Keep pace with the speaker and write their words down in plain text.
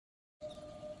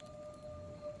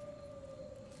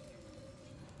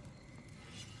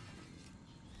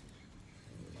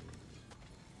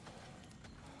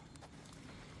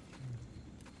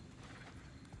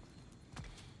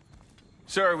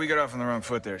Sorry, we got off on the wrong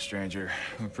foot there, stranger.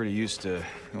 We're pretty used to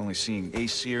only seeing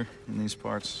Aesir in these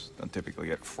parts. Don't typically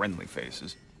get friendly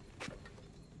faces.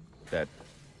 That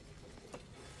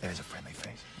is a friendly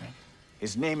face, right?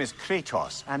 His name is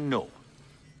Kratos, and no.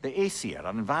 The Aesir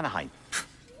are in Vanaheim.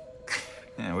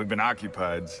 Yeah, we've been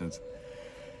occupied since...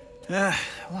 I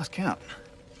lost count.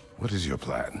 What is your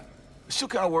plan? We're still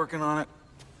kind of working on it.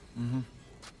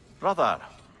 Brother,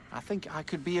 I think I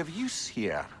could be of use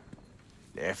here.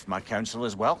 If my counsel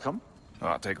is welcome. Oh,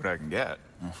 I'll take what I can get.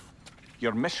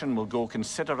 Your mission will go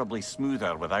considerably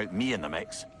smoother without me in the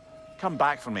mix. Come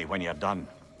back for me when you're done.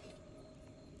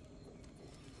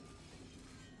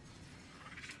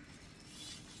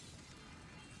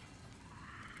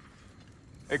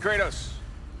 Hey, Kratos.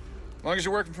 As long as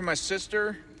you're working for my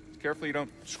sister, careful you don't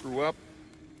screw up.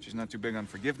 She's not too big on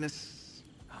forgiveness.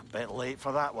 A bit late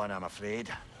for that one, I'm afraid.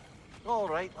 All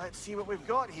right, let's see what we've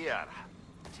got here.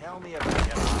 Tell me about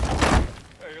your...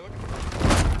 Hey, you're looking...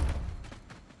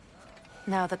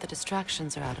 Now that the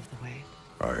distractions are out of the way.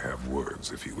 I have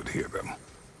words if you would hear them.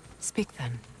 Speak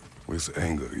then. With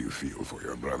anger you feel for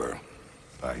your brother,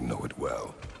 I know it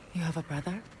well. You have a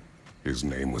brother? His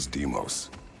name was Deimos.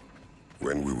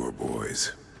 When we were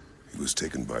boys, he was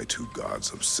taken by two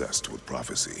gods obsessed with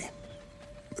prophecy.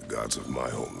 The gods of my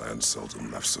homeland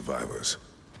seldom left survivors,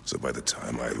 so by the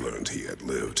time I learned he had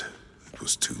lived, it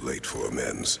was too late for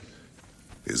amends.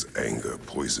 His anger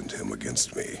poisoned him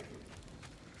against me.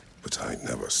 But I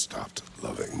never stopped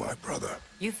loving my brother.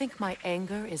 You think my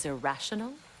anger is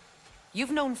irrational?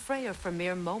 You've known Freyr for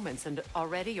mere moments, and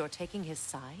already you're taking his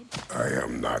side? I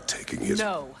am not taking his...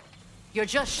 No. You're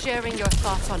just sharing your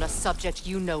thoughts on a subject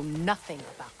you know nothing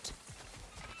about.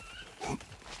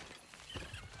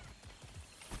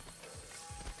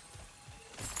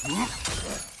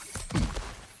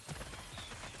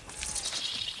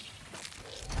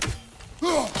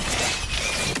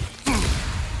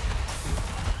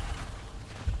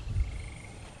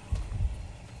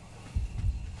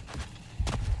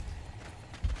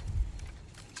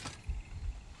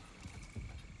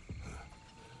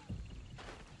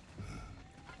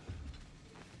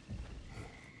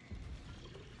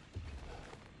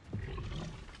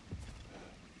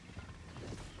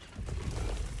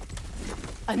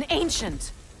 An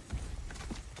ancient!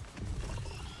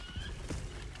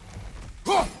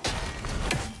 Grab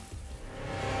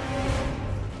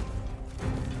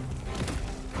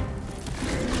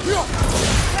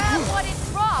what it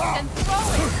dropped and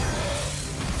throw it!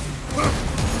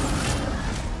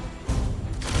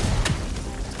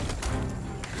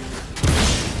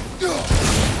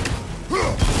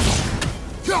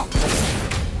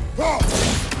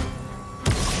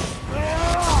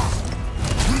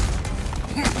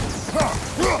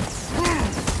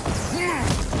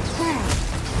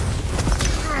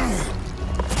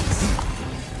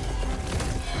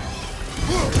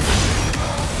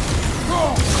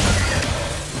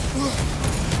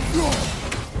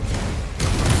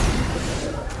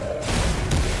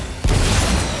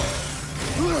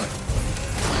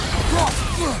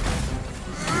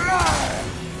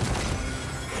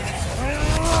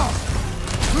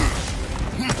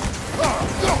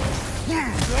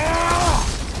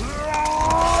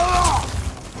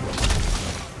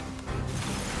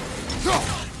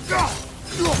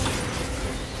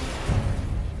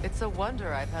 It's a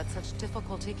wonder I've had such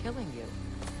difficulty killing you.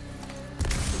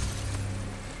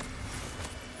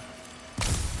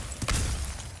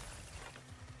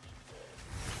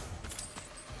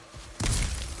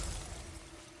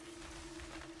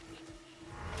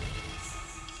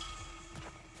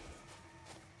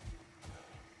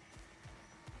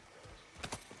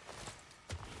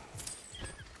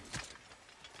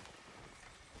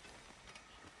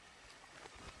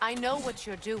 I know what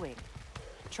you're doing.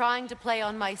 Trying to play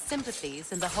on my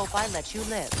sympathies in the hope I let you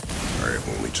live. I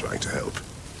am only trying to help.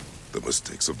 The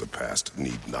mistakes of the past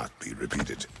need not be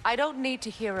repeated. I don't need to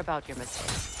hear about your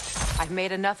mistakes. I've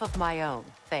made enough of my own,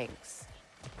 thanks.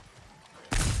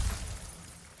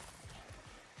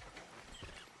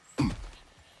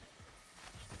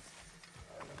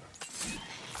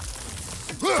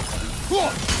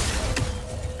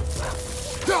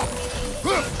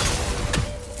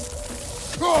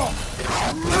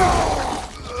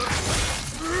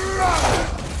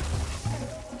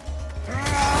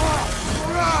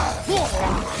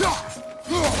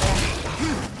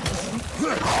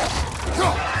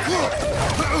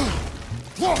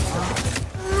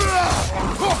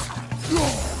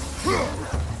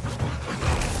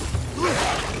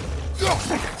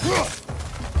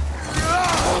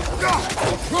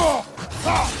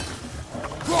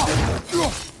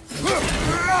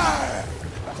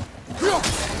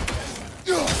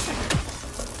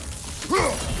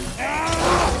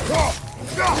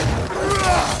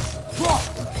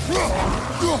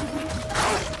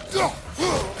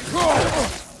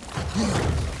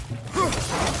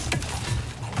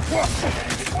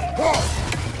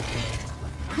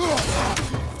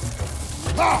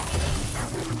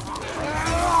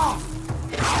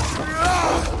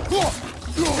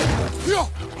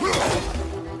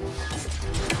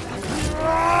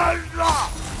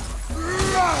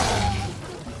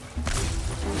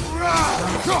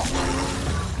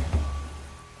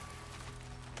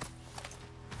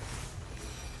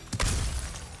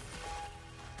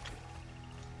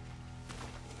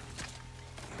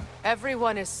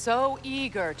 Everyone is so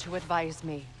eager to advise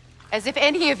me, as if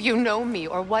any of you know me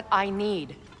or what I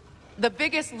need. The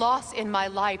biggest loss in my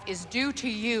life is due to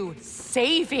you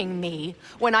saving me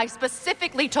when I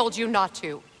specifically told you not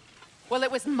to. Well,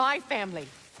 it was my family,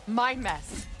 my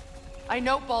mess. I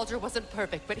know Baldur wasn't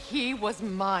perfect, but he was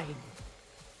mine.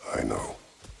 I know.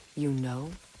 You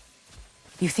know?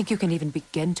 You think you can even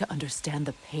begin to understand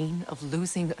the pain of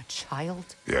losing a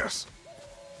child? Yes,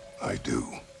 I do.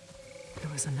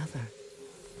 There was another.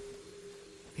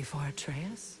 Before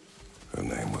Atreus? Her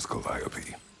name was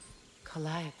Calliope.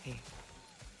 Calliope.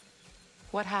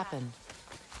 What happened?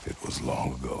 It was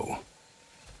long ago.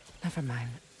 Never mind.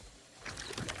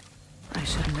 I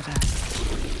shouldn't have asked.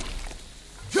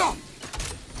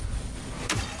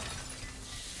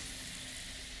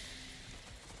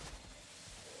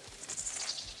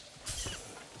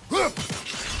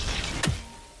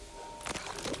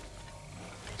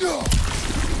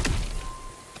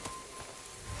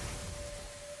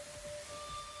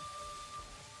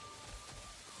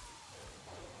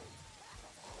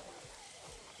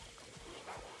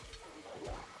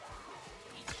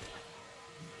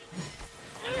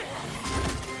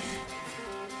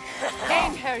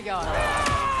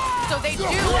 So they do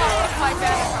occupy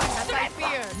Ragnarok, as I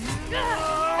feared.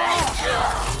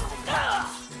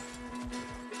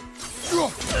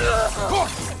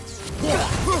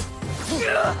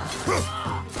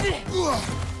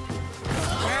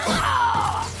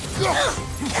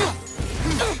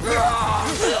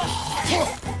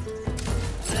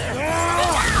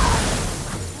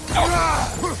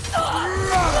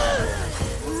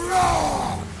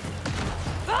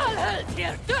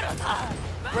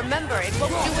 Remember, it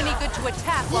won't do any good to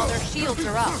attack while their shields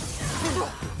are up.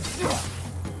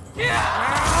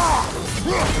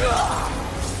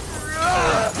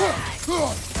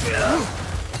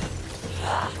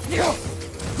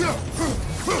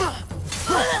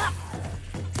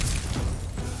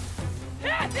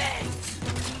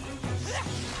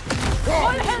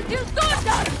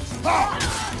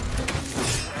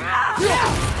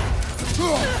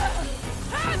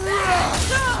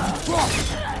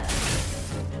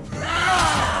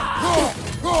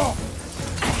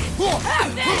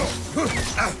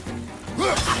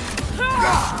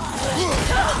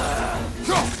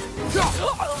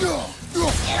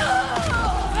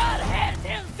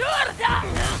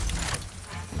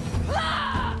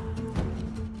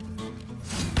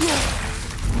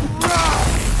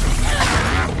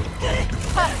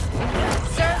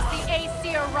 Serves the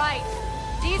Aesir right.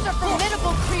 These are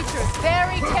formidable creatures,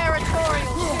 very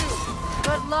territorial too.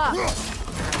 Good luck.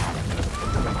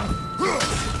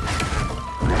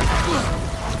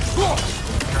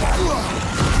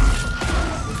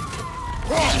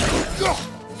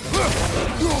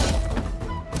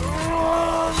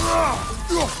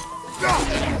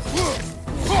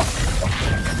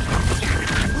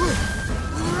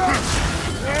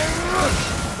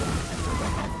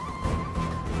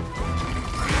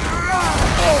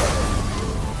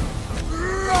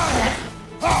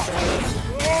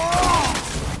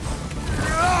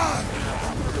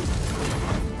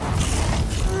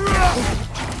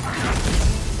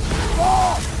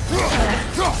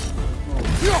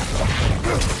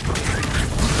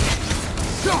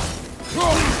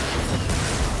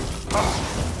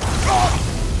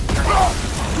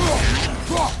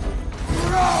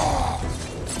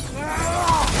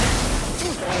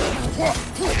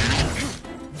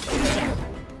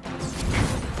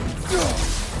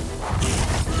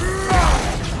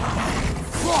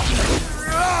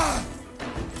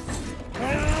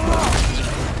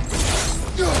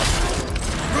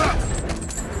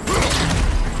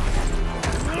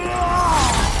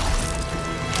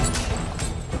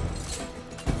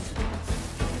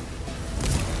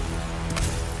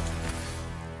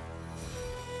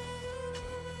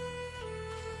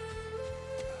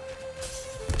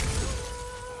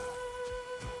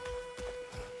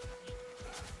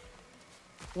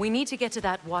 We need to get to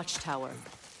that watchtower.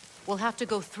 We'll have to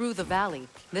go through the valley,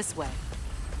 this way.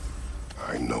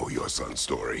 I know your son's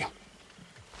story.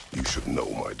 You should know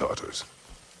my daughters.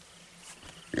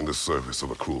 in the service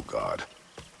of a cruel god.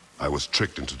 I was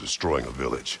tricked into destroying a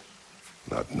village,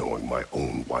 not knowing my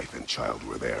own wife and child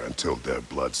were there until their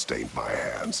blood stained my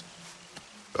hands.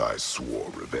 I swore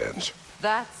revenge.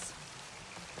 That's...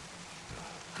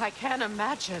 I can't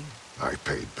imagine. I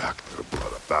paid back their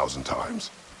blood 1,000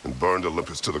 times and burned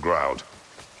Olympus to the ground.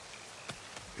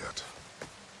 Yet,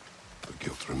 the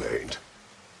guilt remained.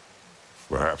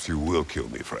 Perhaps you will kill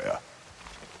me, Freya,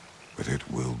 but it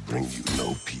will bring you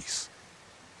no peace.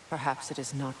 Perhaps it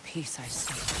is not peace I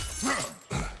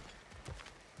seek.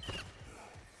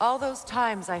 All those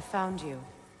times I found you,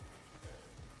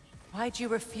 why'd you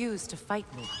refuse to fight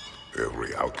me?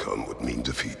 Every outcome would mean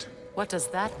defeat. What does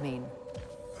that mean?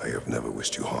 I have never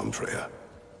wished you harm, Freya.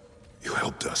 You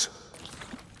helped us.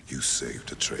 You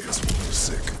saved Atreus from the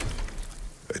sick.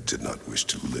 I did not wish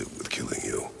to live with killing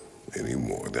you, any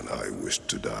more than I wished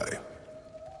to die.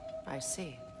 I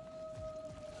see.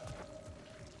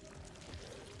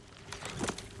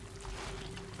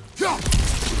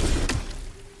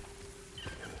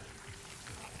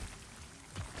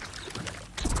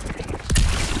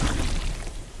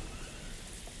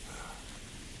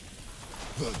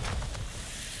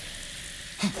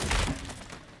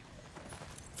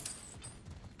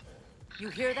 You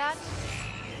hear that?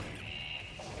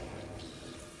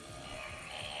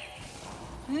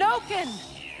 Noken!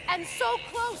 And so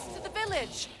close to the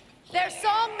village! Their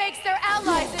song makes their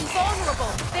allies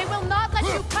invulnerable! They will not let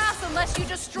you pass unless you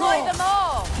destroy them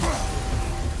all!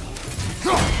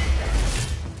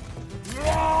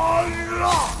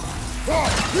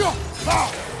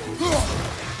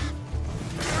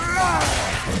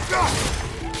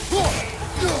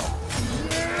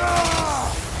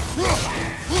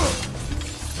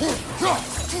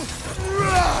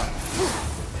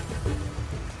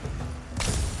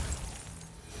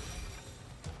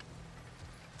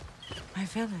 My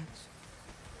village.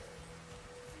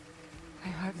 I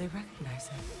hardly recognize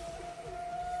it.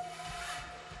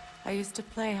 I used to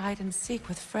play hide and seek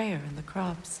with Freyr in the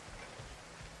crops.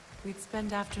 We'd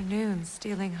spend afternoons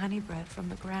stealing honey bread from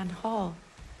the Grand Hall.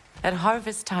 At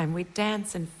harvest time, we'd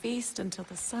dance and feast until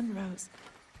the sun rose.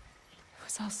 It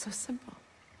was all so simple.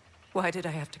 Why did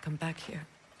I have to come back here?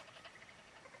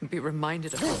 And be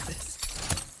reminded of all this?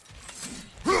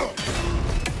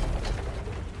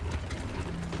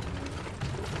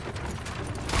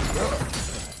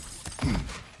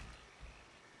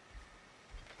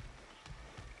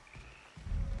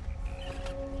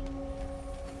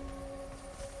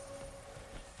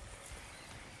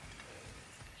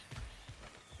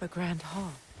 The Grand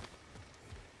Hall.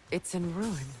 It's in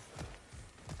ruin.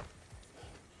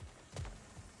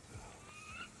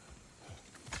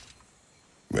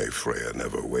 May Freya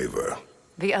never waver.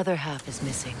 The other half is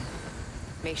missing.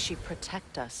 May she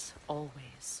protect us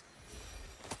always.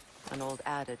 An old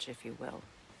adage, if you will.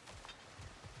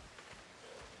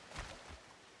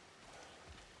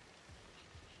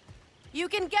 You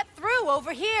can get through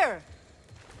over here!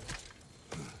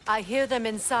 I hear them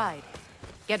inside.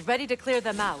 Get ready to clear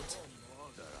them out.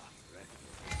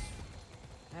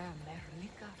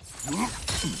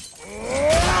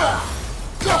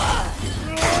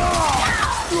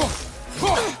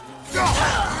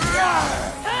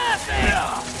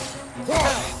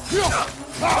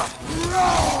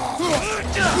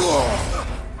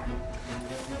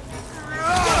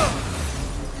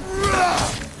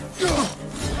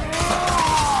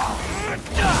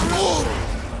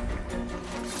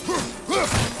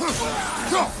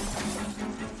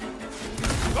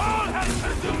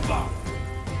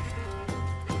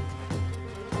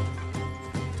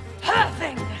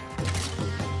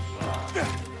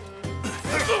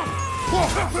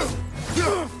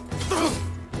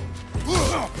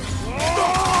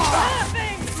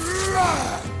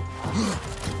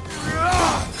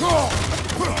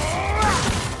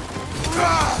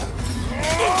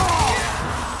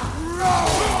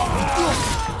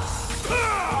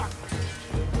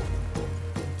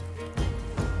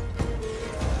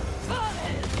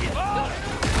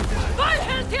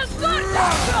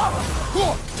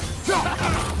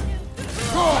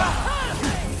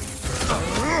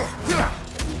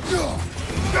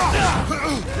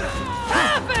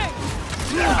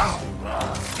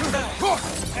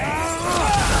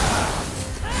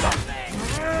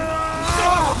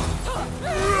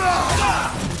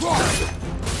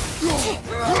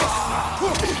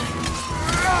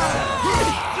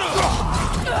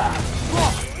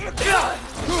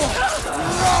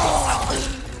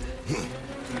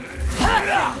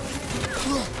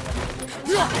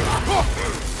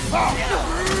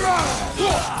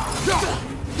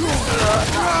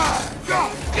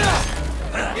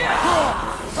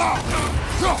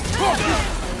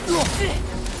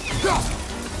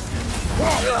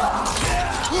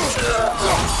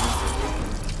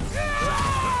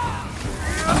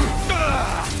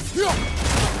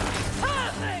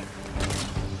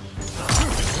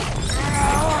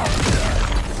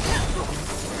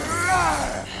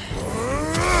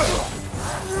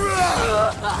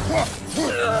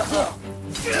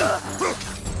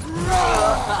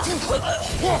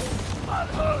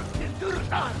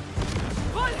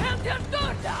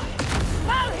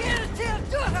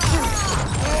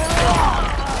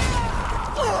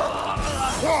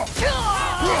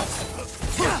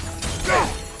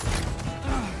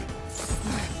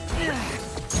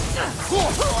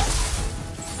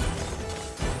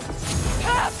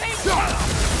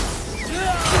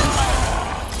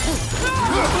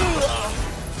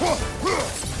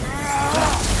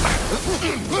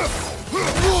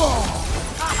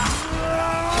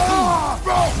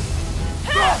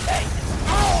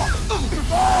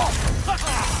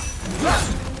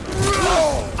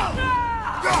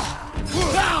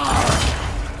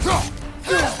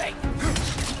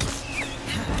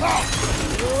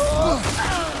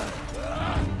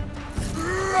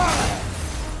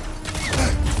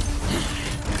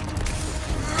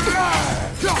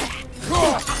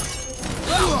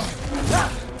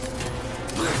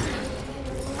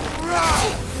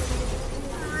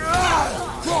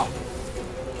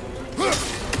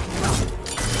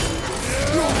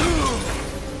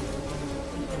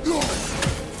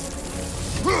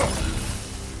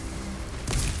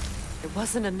 It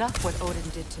wasn't enough what Odin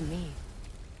did to me.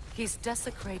 He's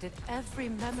desecrated every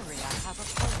memory I have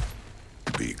of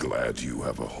home. Be glad you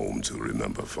have a home to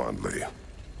remember fondly.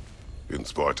 In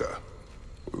Sparta,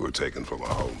 we were taken from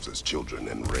our homes as children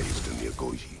and raised in the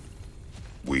Agogi.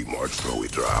 We marched or we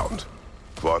drowned,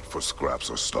 fought for scraps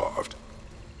or starved.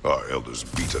 Our elders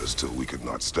beat us till we could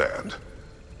not stand.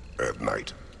 At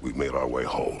night, we made our way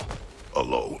home,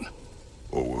 alone,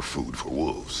 or were food for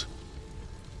wolves.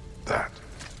 That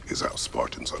is how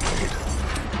Spartans are made.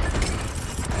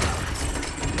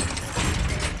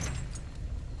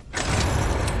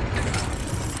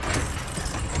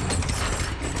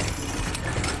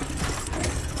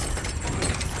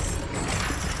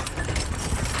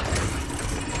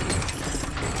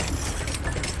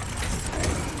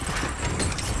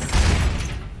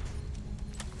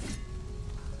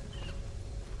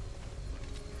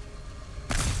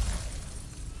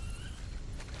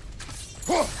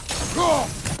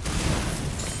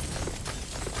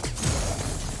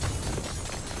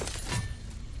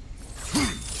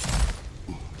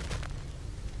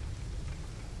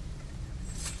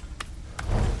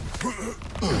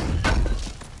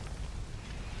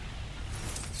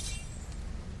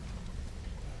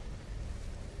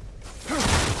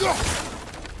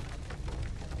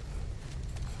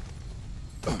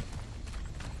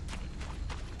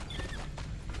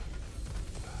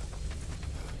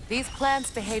 These plants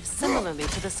behave similarly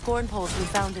to the scorn poles we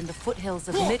found in the foothills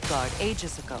of Midgard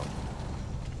ages ago.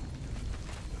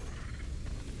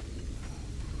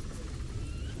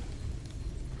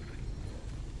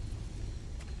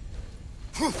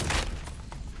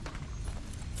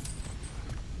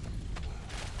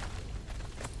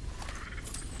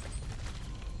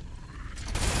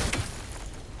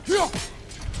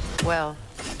 Well,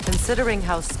 considering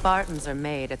how Spartans are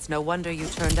made, it's no wonder you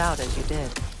turned out as you did.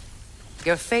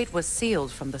 Your fate was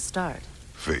sealed from the start.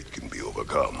 Fate can be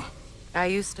overcome. I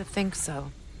used to think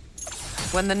so.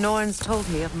 When the Norns told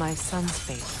me of my son's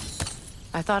fate,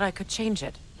 I thought I could change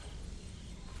it.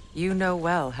 You know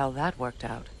well how that worked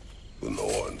out. The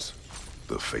Norns,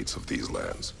 the fates of these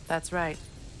lands. That's right.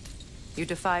 You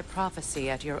defy prophecy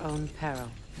at your own peril.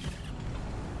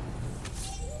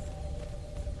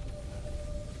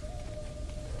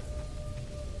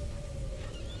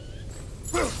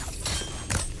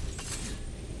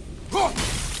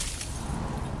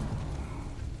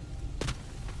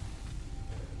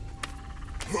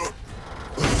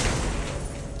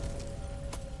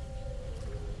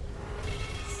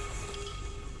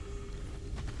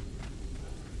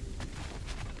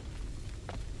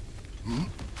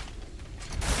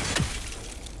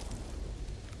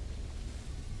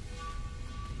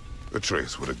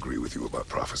 Atreus would agree with you about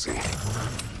prophecy.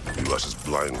 He rushes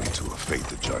blindly to a fate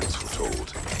the giants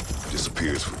foretold.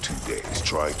 Disappears for 2 days,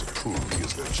 trying to prove he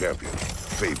is their champion,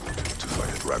 fabled to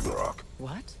fight at Ragnarok.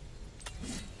 What?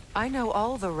 I know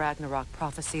all the Ragnarok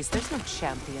prophecies. There's no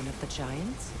champion of the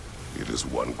giants. It is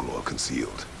one glow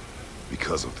concealed.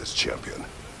 Because of this champion,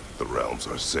 the realms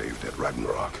are saved at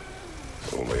Ragnarok.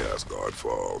 Only Asgard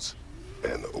falls,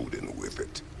 and Odin with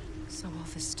it. So all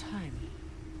this time,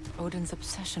 Odin's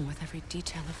obsession with every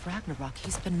detail of Ragnarok,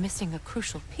 he's been missing a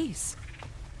crucial piece.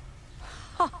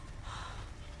 Ha!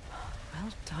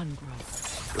 Well done,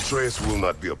 Grover. Atreus will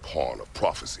not be a pawn of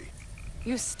prophecy.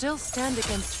 You still stand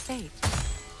against fate,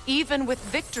 even with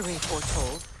victory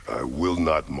foretold. I will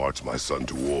not march my son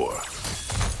to war.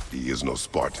 He is no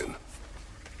Spartan.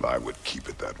 I would keep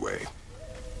it that way.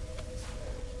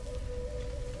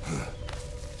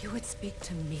 You would speak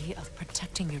to me of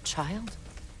protecting your child?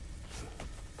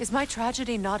 Is my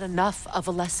tragedy not enough of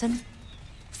a lesson?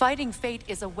 Fighting fate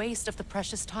is a waste of the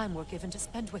precious time we're given to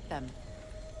spend with them.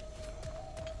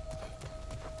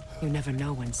 You never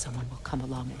know when someone will come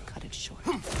along and cut it short.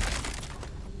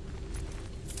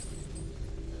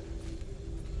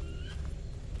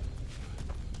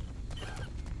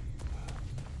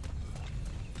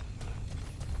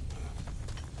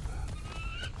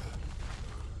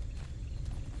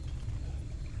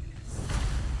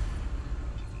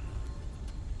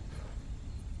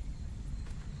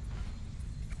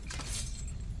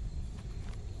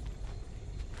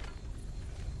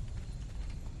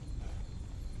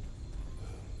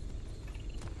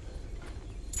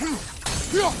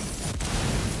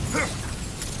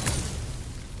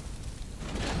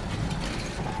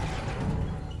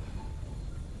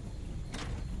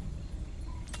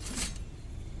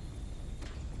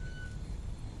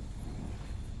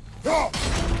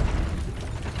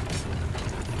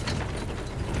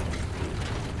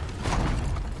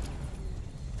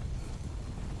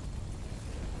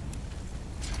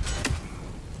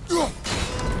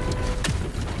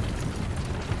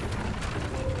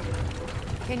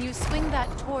 Can you swing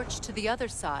that torch to the other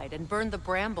side and burn the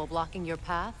bramble blocking your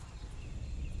path?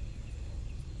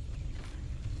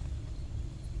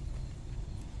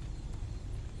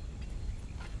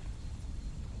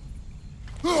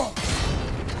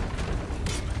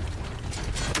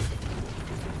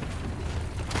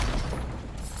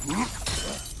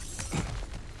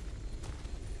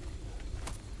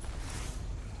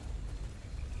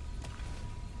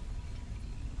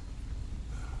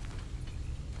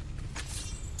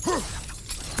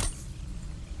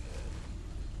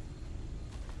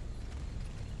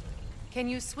 Can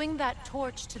you swing that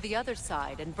torch to the other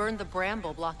side and burn the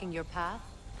bramble blocking your path?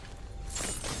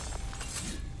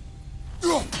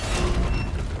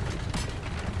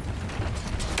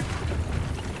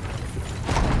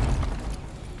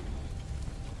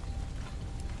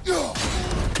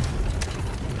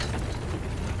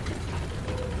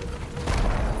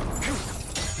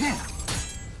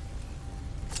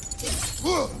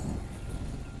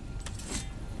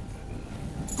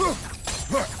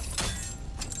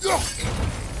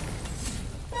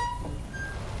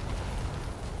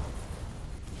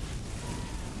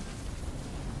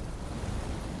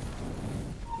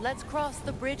 Let's cross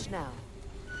the bridge now.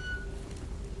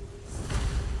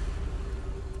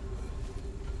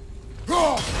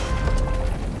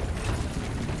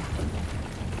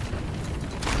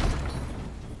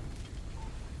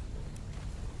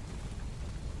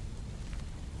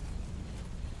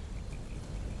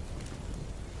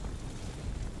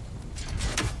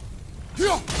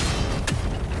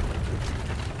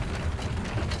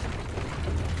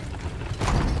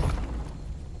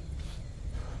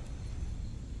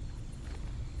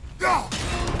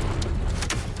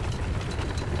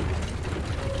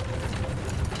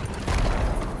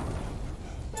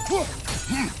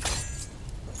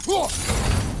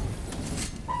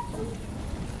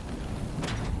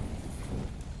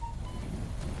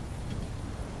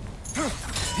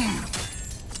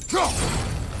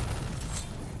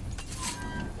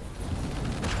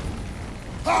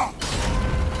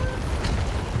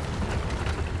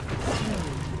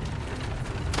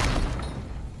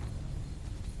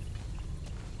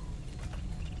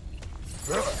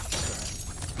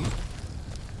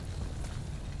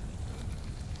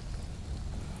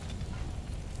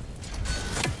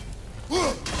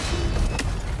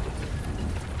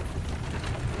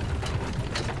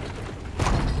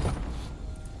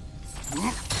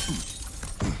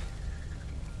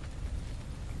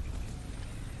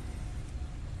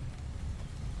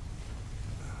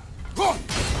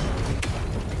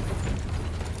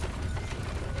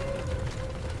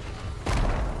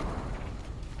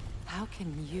 How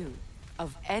can you,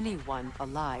 of anyone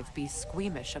alive, be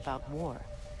squeamish about war?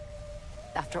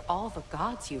 After all the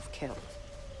gods you've killed.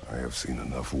 I have seen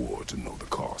enough war to know the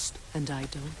cost. And I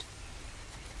don't?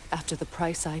 After the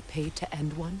price I paid to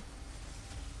end one?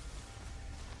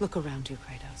 Look around you,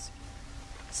 Kratos.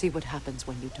 See what happens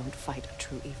when you don't fight a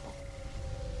true evil.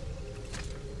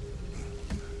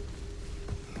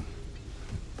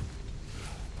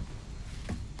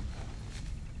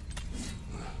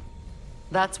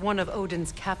 That's one of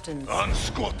Odin's captains.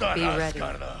 Be ready.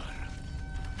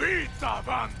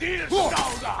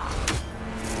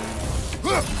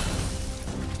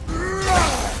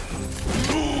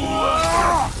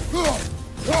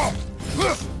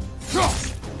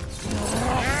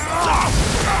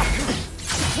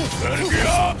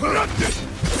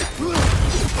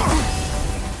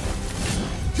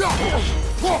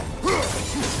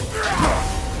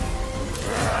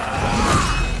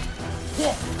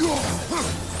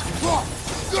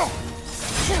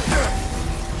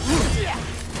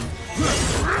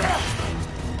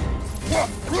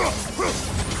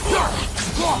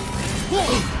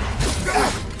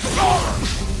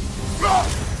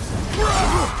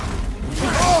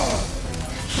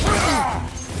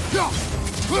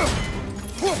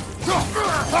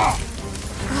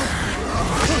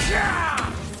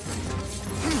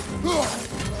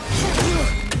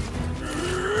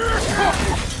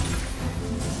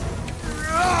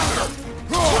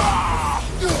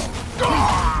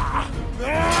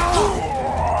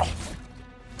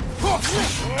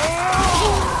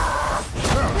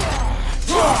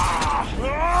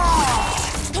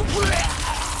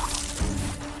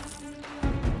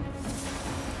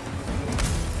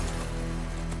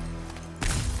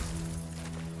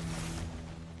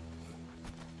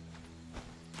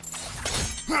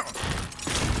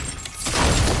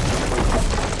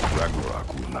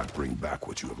 Ragnarok will not bring back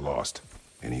what you have lost,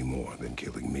 any more than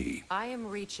killing me. I am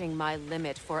reaching my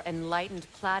limit for enlightened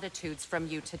platitudes from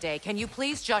you today. Can you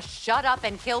please just shut up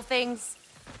and kill things?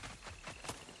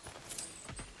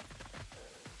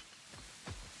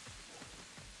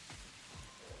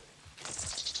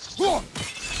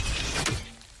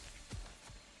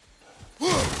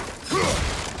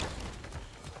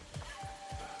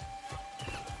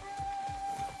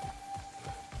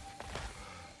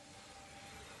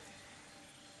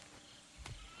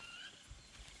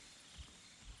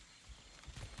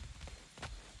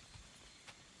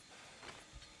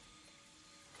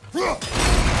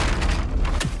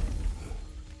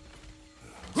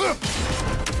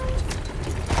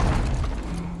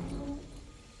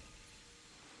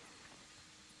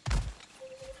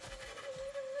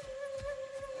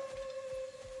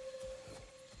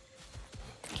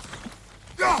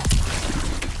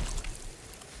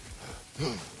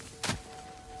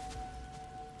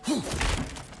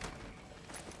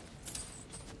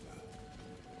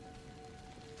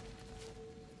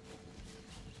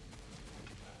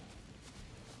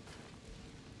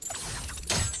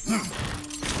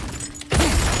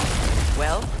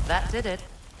 Well, that did it.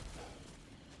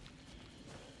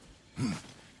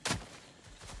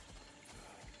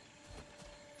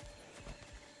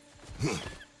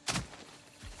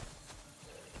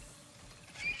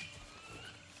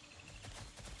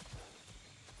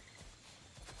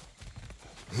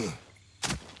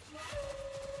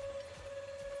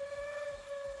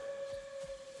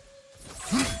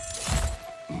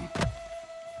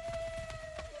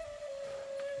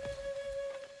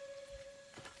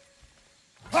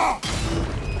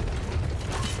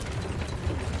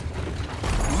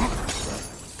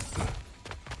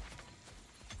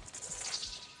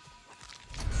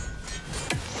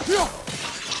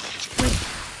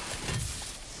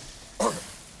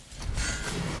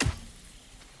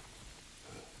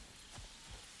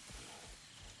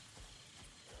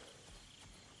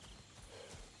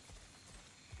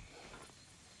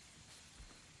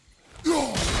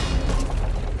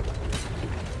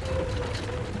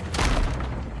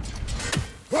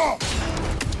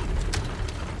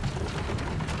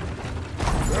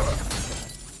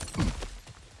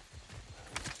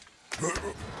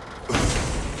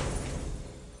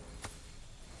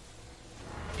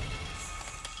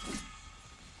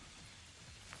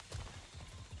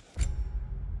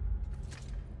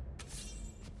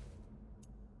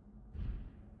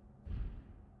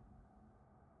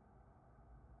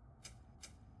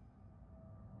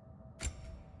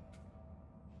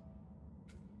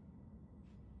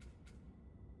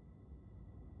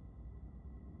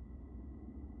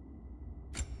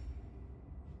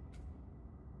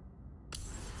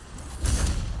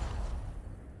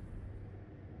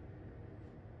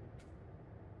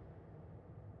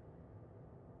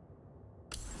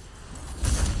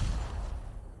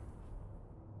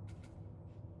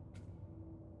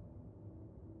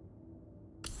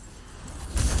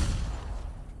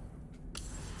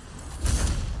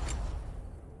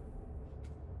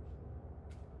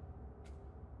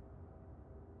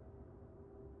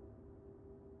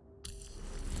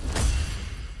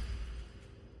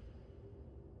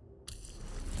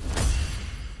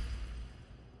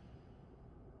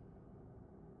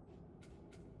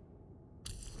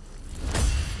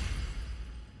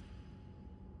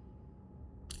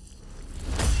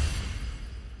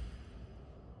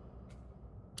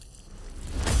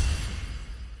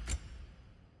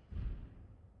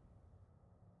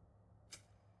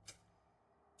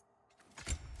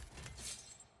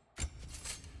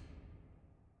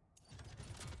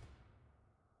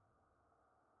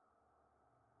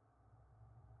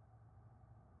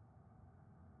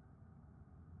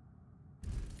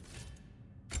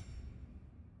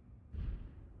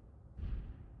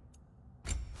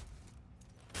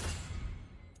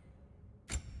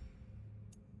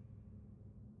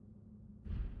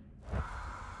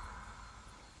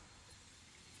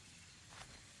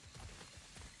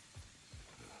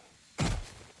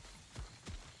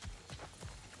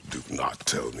 not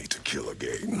tell me to kill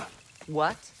again.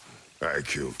 What? I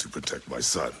killed to protect my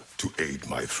son, to aid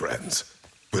my friends.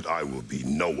 But I will be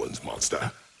no one's monster.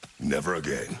 Never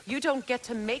again. You don't get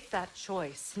to make that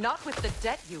choice. Not with the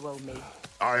debt you owe me.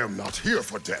 I am not here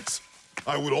for debts.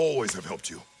 I would always have helped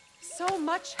you. So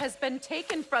much has been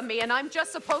taken from me, and I'm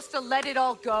just supposed to let it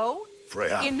all go?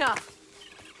 Freya. Enough.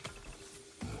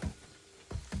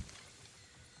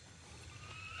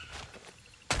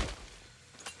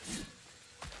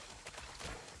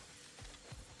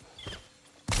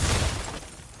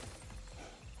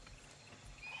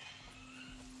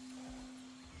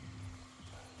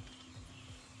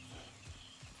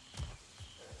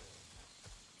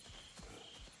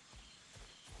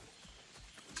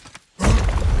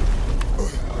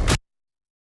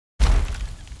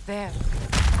 There.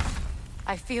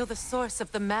 I feel the source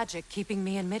of the magic keeping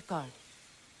me in Midgard.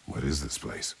 What is this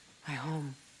place? My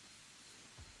home.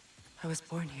 I was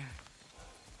born here.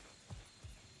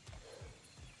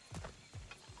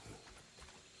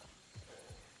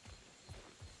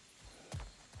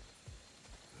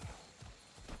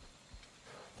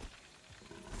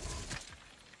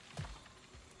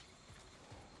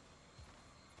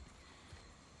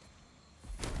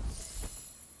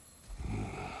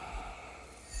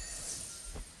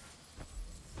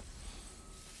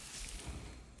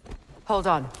 Hold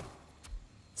on.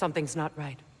 Something's not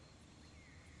right.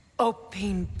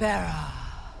 Opinbera.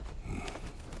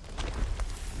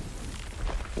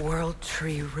 World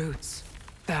tree roots,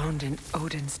 bound in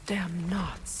Odin's damn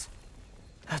knots.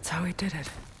 That's how he did it.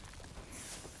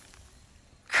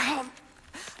 Come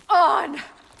on!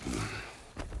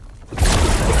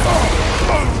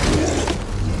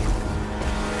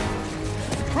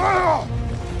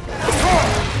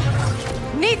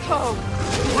 Nico!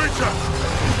 Creature!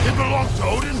 It belongs to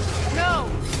Odin? No!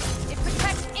 It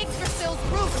protects Yggdrasil's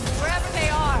roots wherever they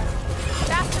are.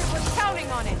 Bastard was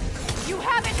counting on it. You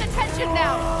have its attention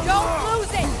now! Don't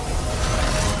lose it!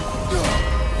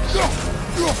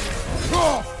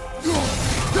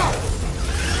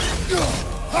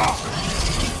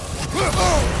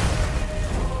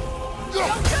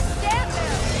 Don't just stand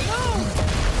there! Move!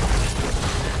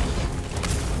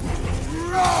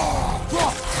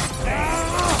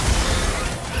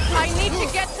 I need to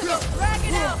get to the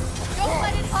Ragnarok! Don't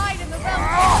let it hide in the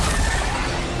realm!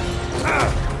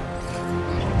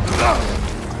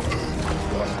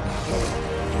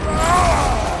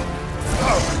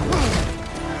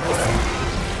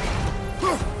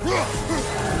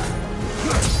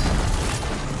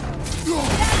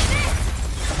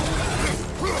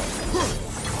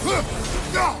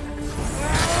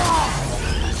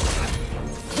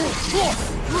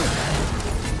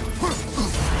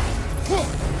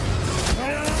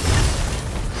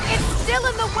 It's still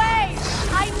in the way!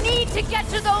 I need to get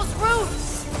to those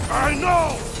roots! I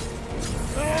know!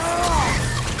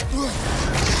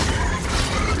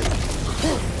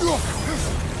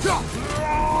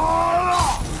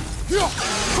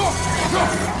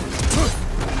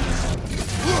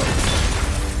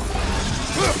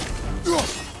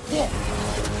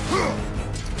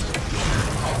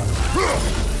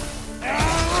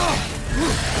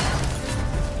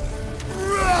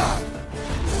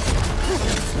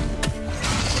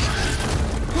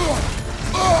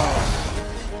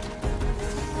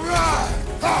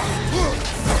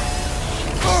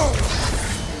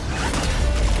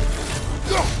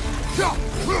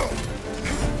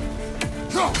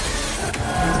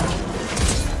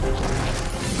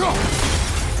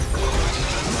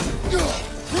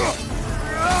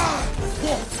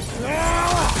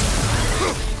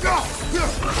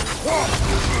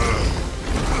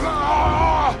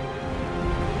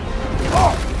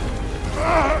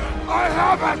 I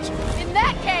have it! In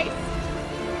that case...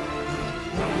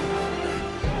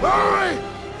 Hurry!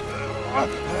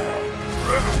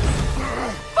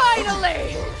 Finally!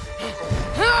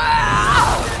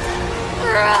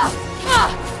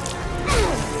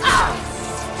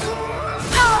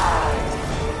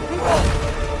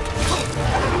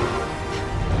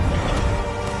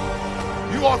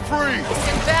 You are free!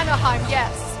 In Vanaheim,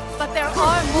 yes. But there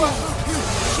are more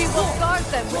roots. She will guard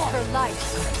them with her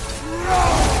life.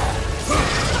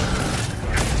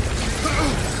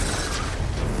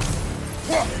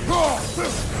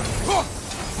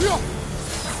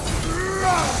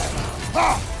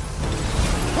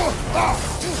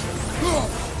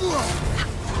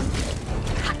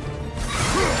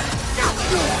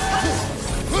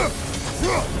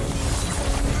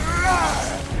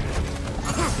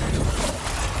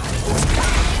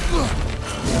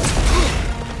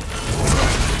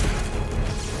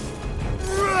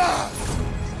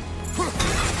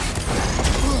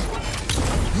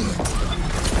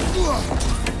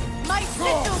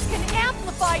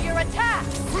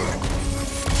 attacks!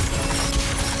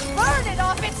 Burn it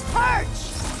off its perch!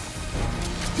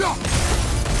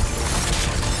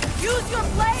 Use your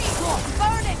blade!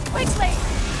 Burn it quickly!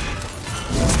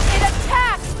 It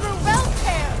attacks through realm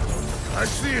tears! I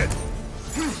see it!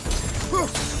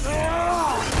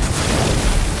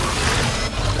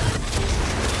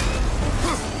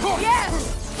 Yes!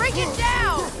 Bring it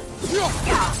down!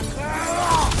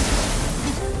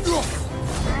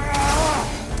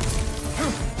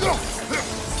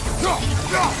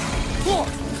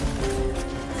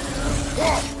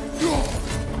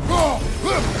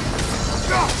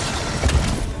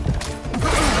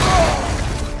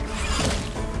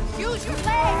 Use your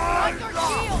legs, not your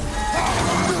shield!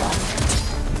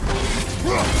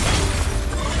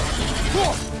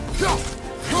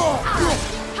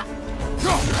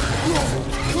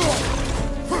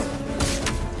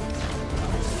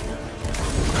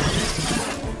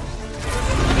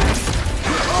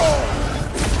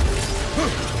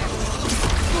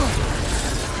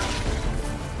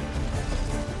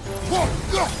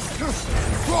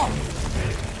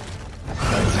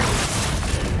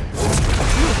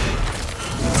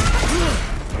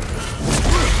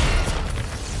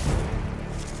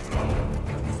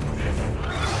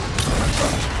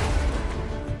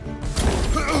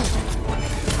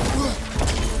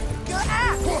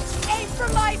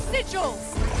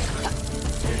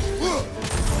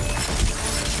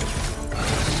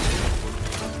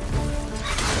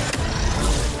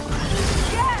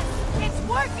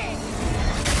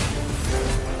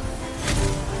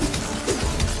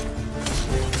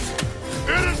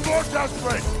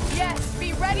 Yes,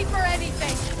 be ready for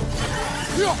anything!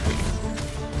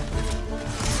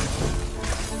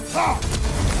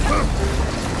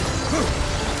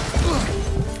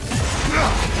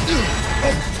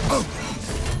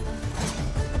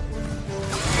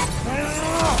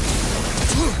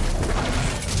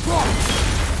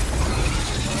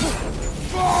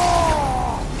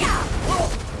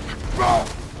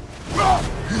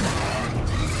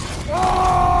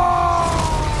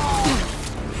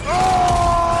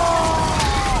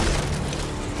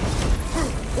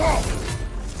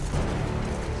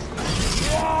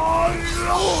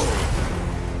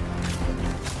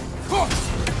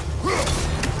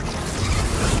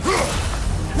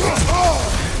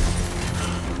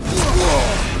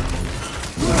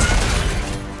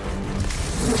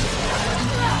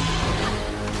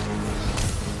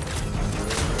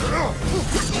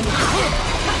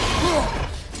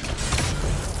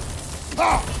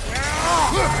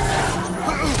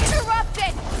 Interrupt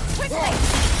it! Quickly!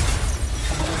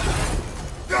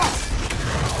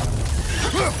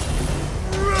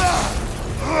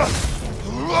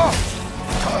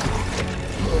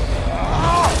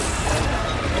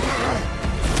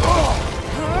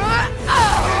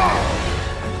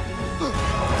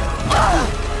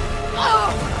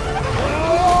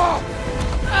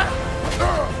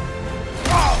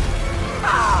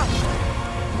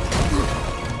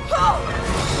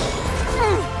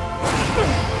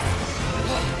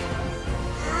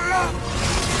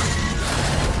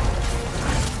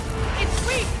 It's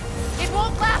weak! It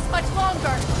won't last much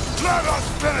longer! Let us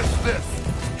finish this!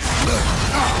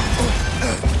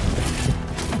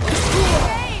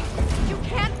 Hey! You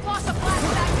can't block a blast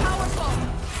that powerful!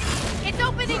 It's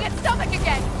opening its stomach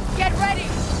again! Get ready!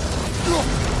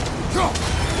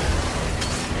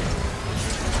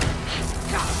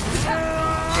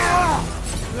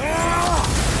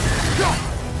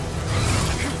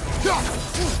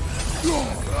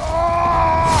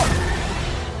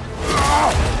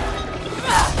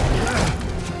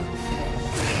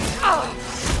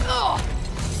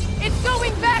 It's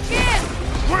going back in!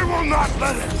 We will not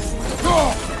let it!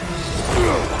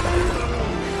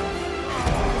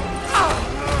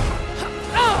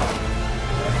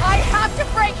 I have to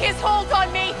break his hold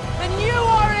on me, and you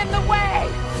are in the way!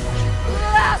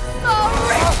 Lasso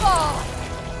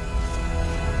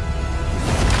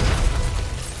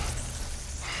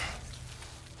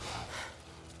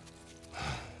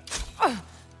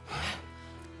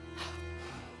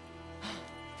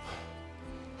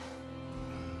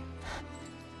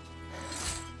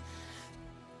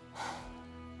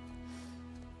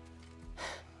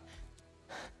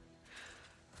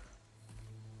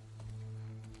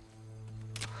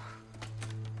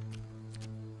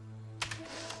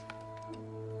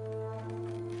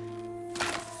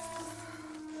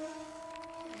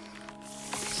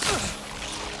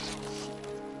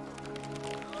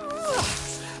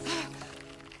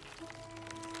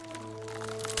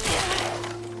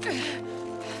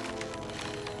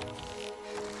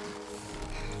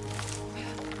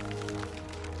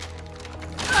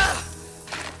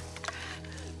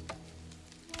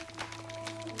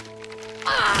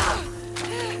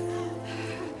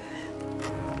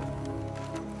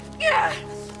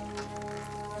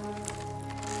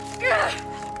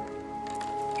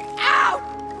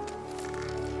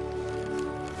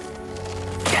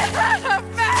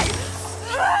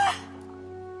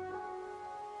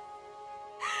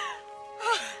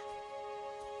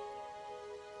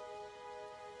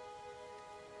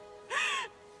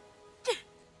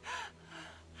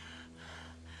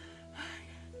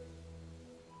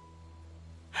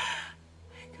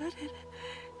got it.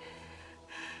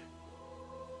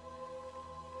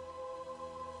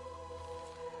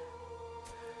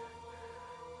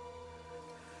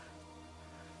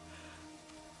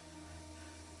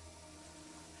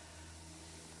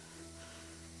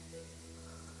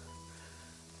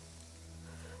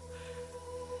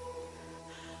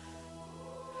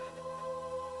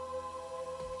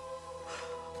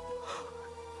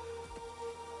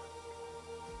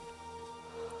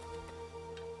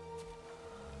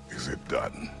 Is it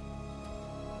done?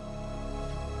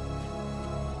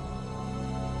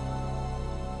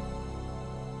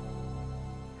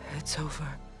 It's over.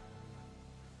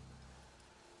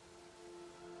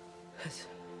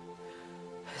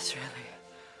 It's really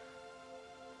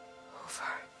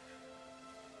over.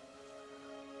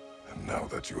 And now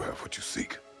that you have what you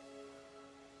seek,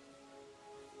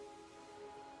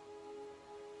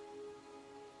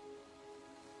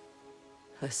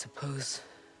 I suppose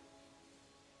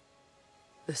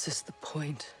this is the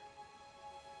point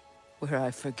where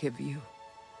I forgive you,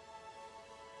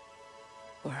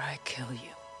 or I kill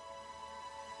you.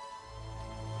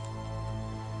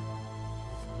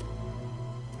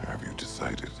 have you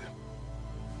decided?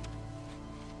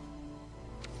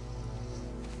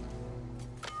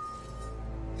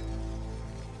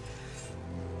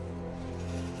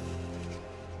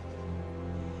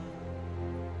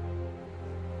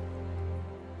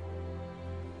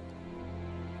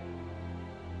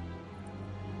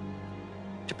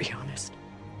 To be honest,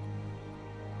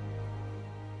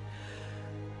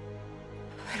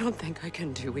 I don't think I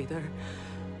can do either.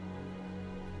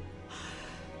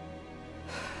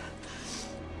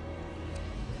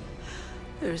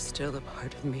 There's still a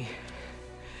part of me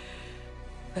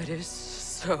that is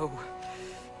so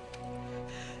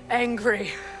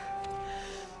angry.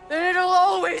 And it'll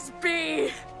always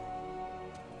be.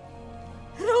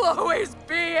 It'll always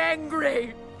be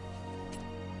angry.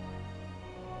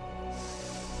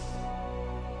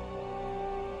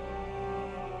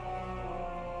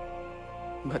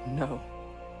 But no.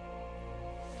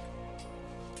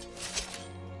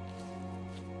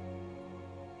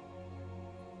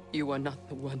 You are not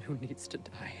the one who needs to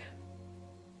die.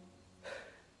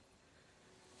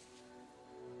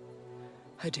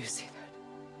 I do see that.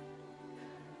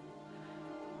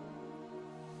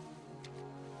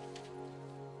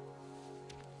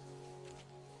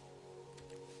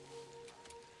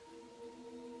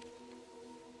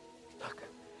 Look.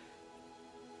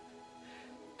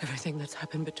 Everything that's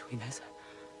happened between us.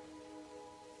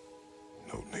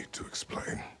 No need to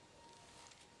explain.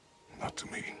 Not to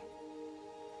me.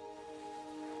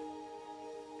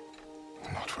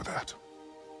 Not for that.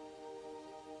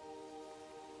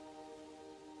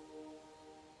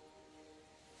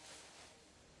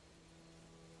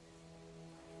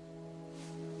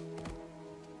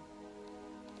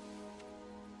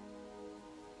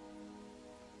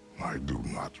 I do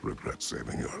not regret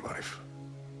saving your life,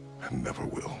 and never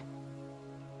will.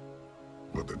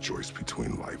 But the choice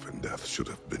between life and death should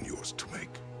have been yours to make.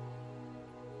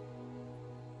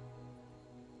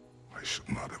 I should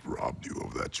not have robbed you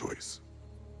of that choice.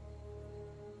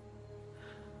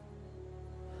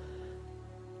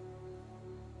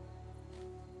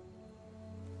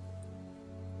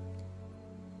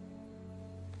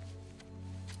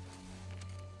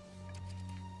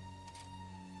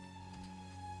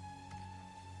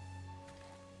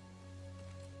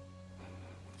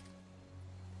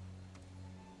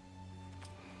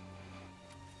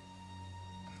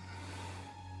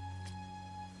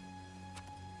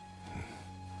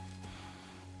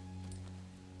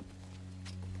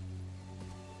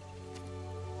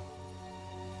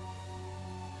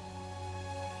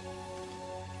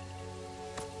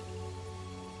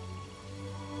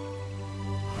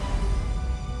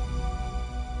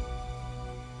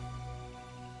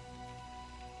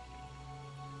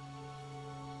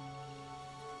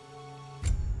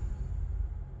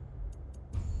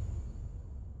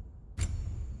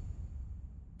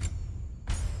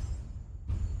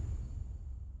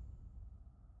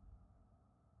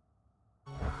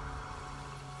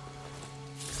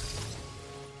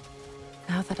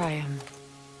 Now that I am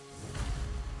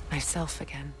myself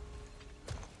again,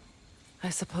 I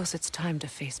suppose it's time to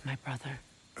face my brother.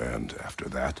 And after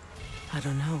that? I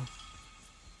don't know.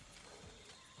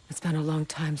 It's been a long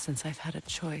time since I've had a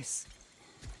choice.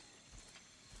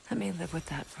 Let me live with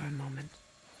that for a moment.